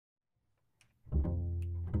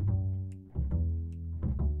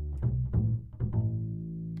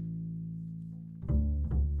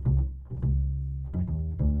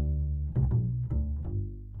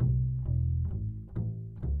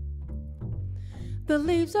The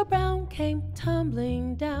leaves are brown, came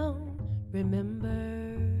tumbling down.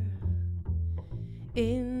 Remember,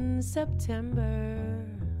 in September,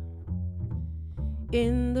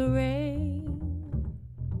 in the rain,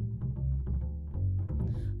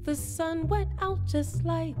 the sun went out just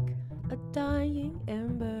like a dying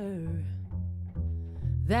ember.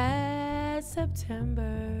 That September,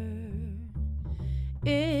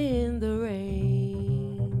 in the rain.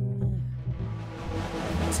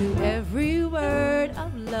 To every word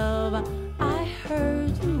of love I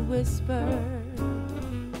heard you whisper.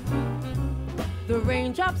 The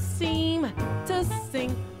raindrops seem to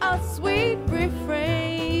sing a sweet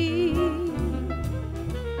refrain.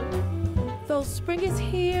 Though spring is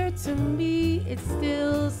here, to me it's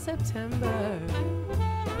still September.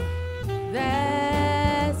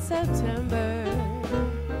 That September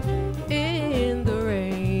in the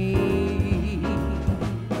rain.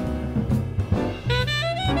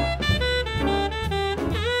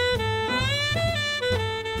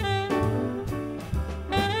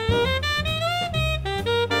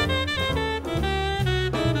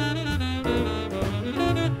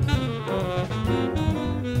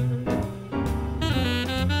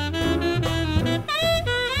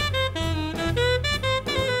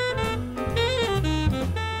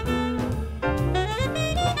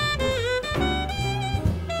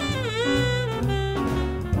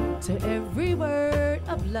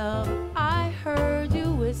 Love, I heard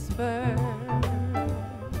you whisper.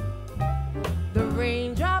 The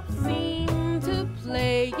raindrops seem to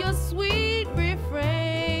play your sweet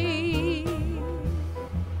refrain.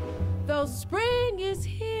 Though spring is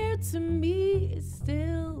here, to me it's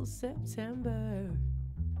still September.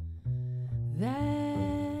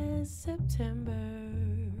 That September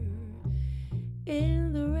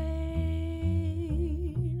in the rain.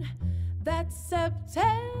 That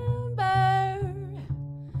September.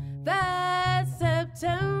 That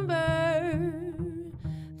September,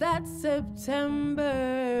 that September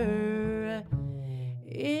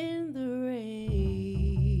in